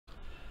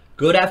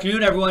Good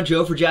afternoon, everyone.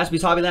 Joe for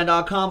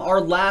JaspysHobbyland.com. Our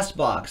last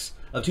box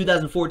of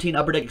 2014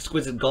 Upper Deck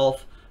Exquisite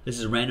Golf. This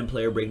is random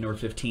player break number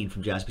 15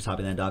 from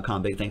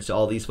JaspysHobbyland.com. Big thanks to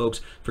all these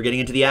folks for getting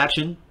into the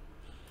action.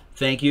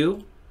 Thank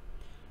you.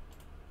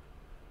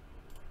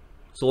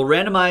 So we'll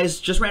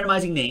randomize, just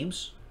randomizing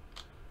names,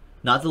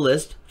 not the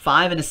list.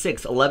 5 and a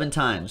 6, 11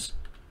 times.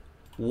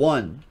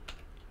 1,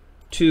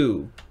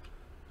 2,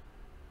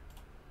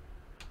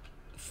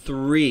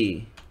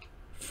 3,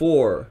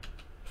 4,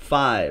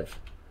 5,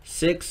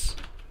 6,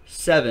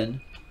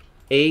 7,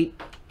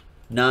 8,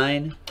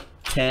 9,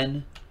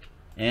 10,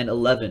 and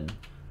 11.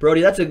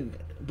 Brody,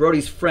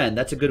 Brody's friend.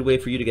 That's a good way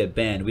for you to get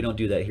banned. We don't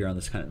do that here on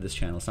this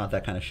channel. It's not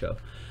that kind of show.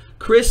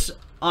 Chris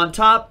on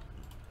top,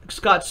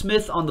 Scott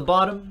Smith on the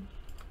bottom.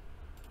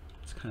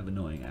 It's kind of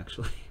annoying,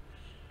 actually.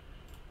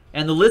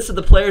 And the list of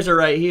the players are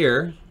right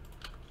here.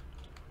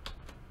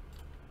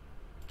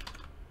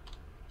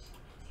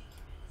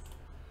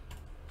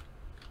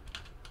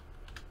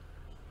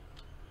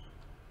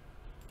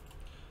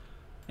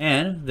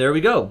 And there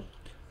we go.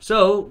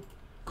 So,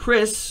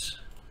 Chris,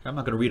 I'm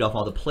not going to read off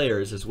all the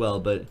players as well,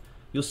 but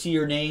you'll see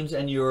your names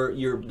and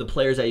the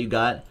players that you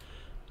got.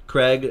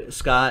 Craig,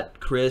 Scott,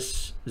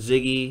 Chris,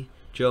 Ziggy,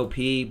 Joe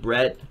P,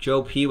 Brett,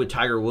 Joe P with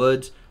Tiger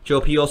Woods.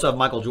 Joe P also have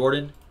Michael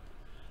Jordan.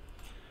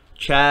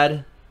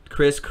 Chad,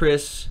 Chris,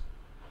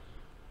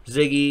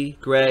 Ziggy,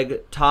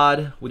 Greg,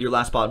 Todd with your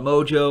last spot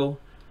Mojo,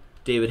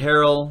 David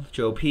Harrell,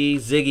 Joe P,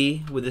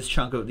 Ziggy with these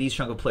chunk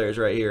of players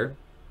right here.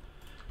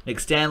 Nick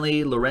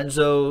Stanley,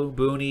 Lorenzo,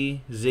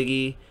 Booney,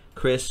 Ziggy,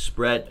 Chris,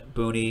 Brett,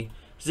 Booney,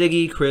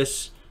 Ziggy,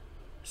 Chris,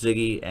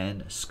 Ziggy,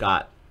 and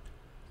Scott.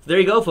 So there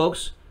you go,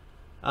 folks.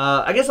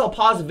 I guess I'll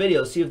pause the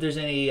video, see if there's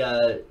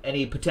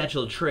any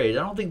potential trade.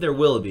 I don't think there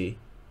will be,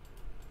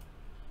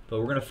 but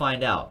we're gonna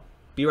find out.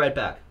 Be right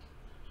back.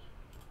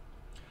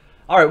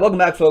 All right, welcome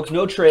back, folks.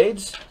 No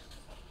trades.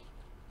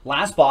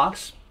 Last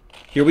box.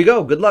 Here we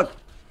go. Good luck.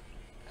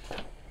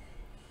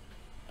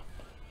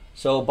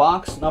 So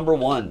box number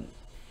 1.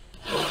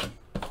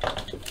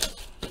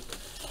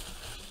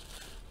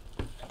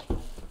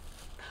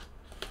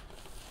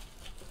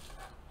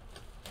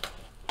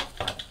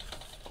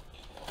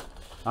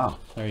 Oh,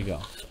 there you go.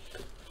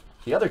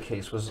 The other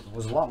case was a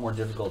lot more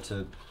difficult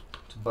to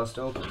bust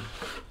open.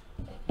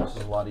 This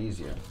is a lot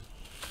easier.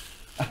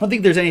 I don't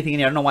think there's anything in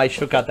here. I don't know why I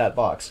shook out that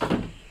box.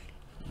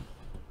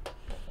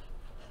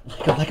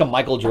 Like a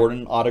Michael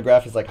Jordan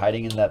autograph is like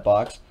hiding in that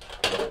box.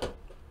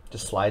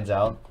 Just slides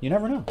out. You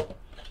never know.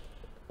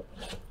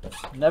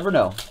 Never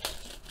know.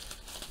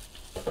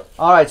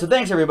 All right, so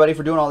thanks everybody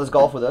for doing all this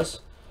golf with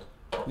us.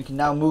 We can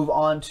now move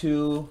on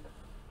to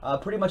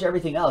pretty much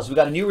everything else. We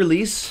got a new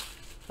release,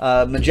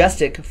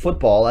 Majestic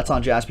Football. That's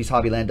on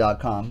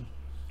JaspysHobbyland.com.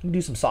 You can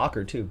do some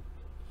soccer too.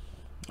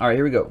 All right,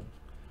 here we go.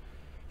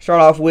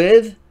 Start off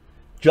with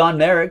John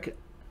Merrick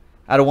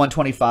out of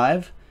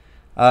 125.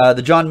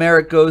 The John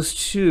Merrick goes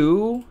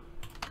to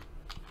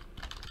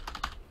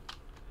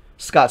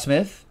Scott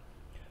Smith.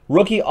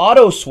 Rookie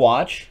auto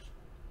swatch.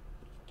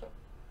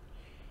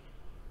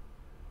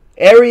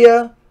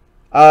 Area,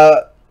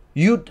 I'm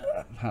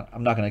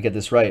not going to get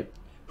this right.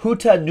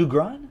 Huta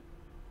Nugran?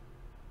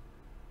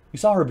 You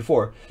saw her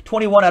before.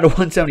 21 out of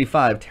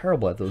 175.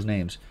 Terrible at those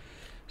names.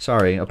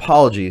 Sorry.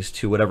 Apologies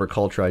to whatever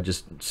culture I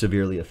just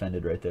severely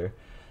offended right there.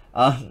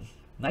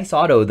 Nice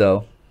auto,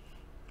 though.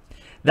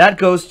 That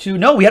goes to...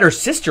 No, we had her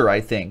sister,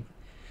 I think.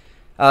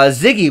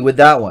 Ziggy with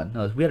that one.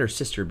 No, we had her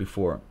sister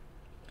before.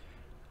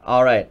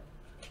 All right.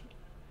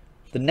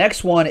 The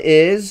next one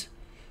is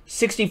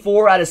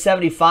 64 out of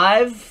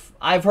 75.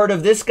 I've heard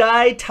of this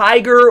guy,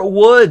 Tiger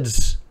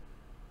Woods.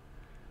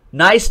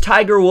 Nice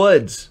Tiger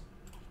Woods.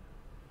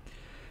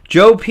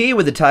 Joe P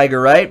with the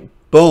Tiger, right?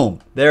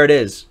 Boom. There it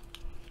is.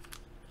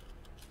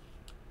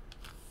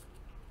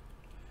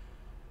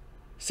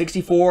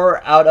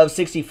 64 out of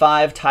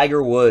 65,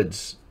 Tiger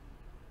Woods.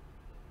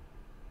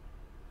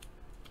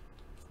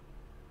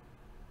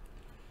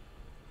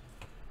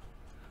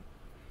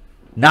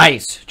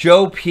 Nice.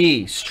 Joe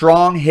P.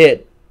 Strong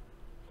hit.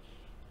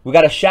 We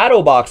got a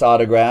shadow box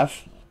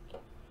autograph.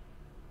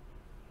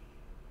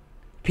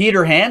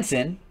 Peter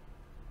Hansen.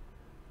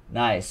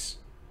 Nice.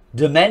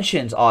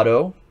 Dimensions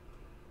auto.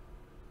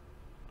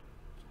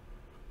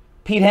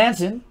 Pete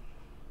Hansen.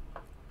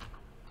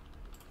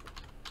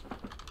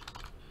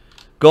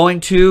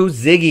 Going to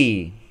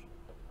Ziggy.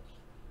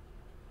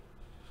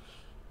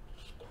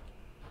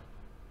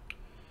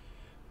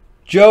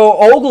 Joe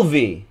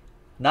Ogilvy.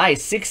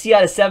 Nice. 60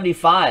 out of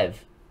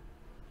 75.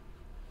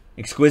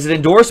 Exquisite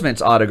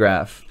Endorsements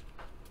autograph.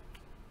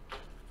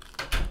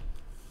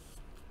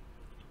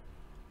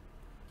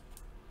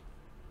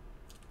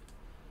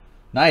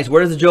 Nice.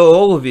 Where does the Joe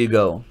Ogilvy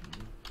go?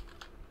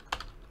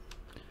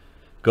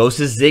 Goes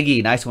to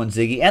Ziggy. Nice one,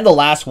 Ziggy. And the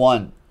last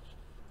one.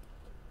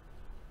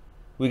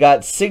 We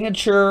got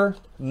Signature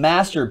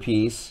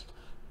Masterpiece.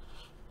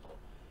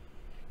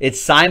 It's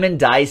Simon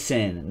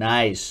Dyson.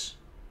 Nice.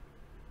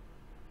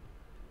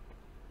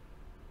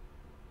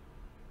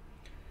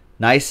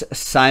 Nice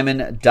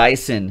Simon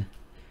Dyson.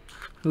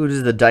 Who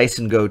does the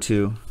Dyson go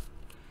to?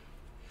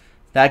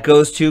 That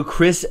goes to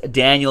Chris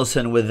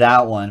Danielson with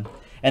that one.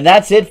 And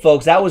that's it,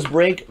 folks. That was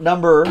break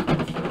number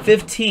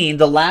 15,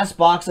 the last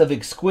box of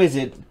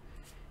Exquisite.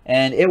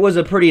 And it was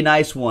a pretty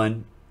nice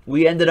one.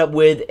 We ended up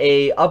with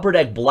a Upper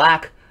Deck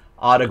Black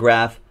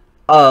autograph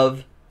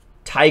of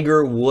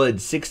Tiger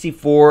Woods,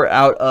 64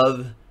 out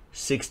of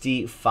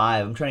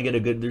 65. I'm trying to get a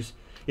good...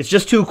 It's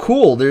just too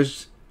cool.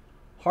 There's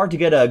hard to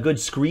get a good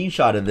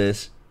screenshot of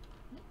this.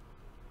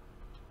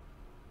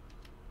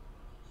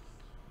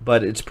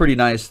 But it's pretty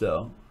nice,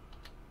 though.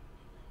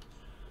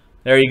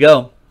 There you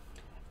go.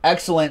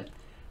 Excellent.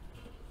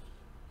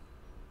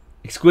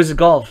 Exquisite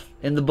Golf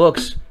in the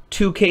books.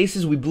 2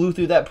 cases. We blew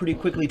through that pretty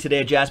quickly today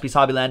at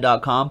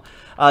JaspysHobbyland.com.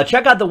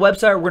 Check out the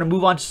website. We're going to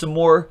move on to some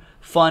more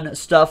fun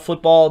stuff.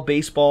 Football,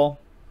 baseball.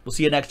 We'll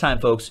see you next time,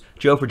 folks.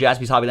 Joe for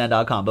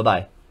JaspysHobbyland.com.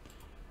 Bye-bye.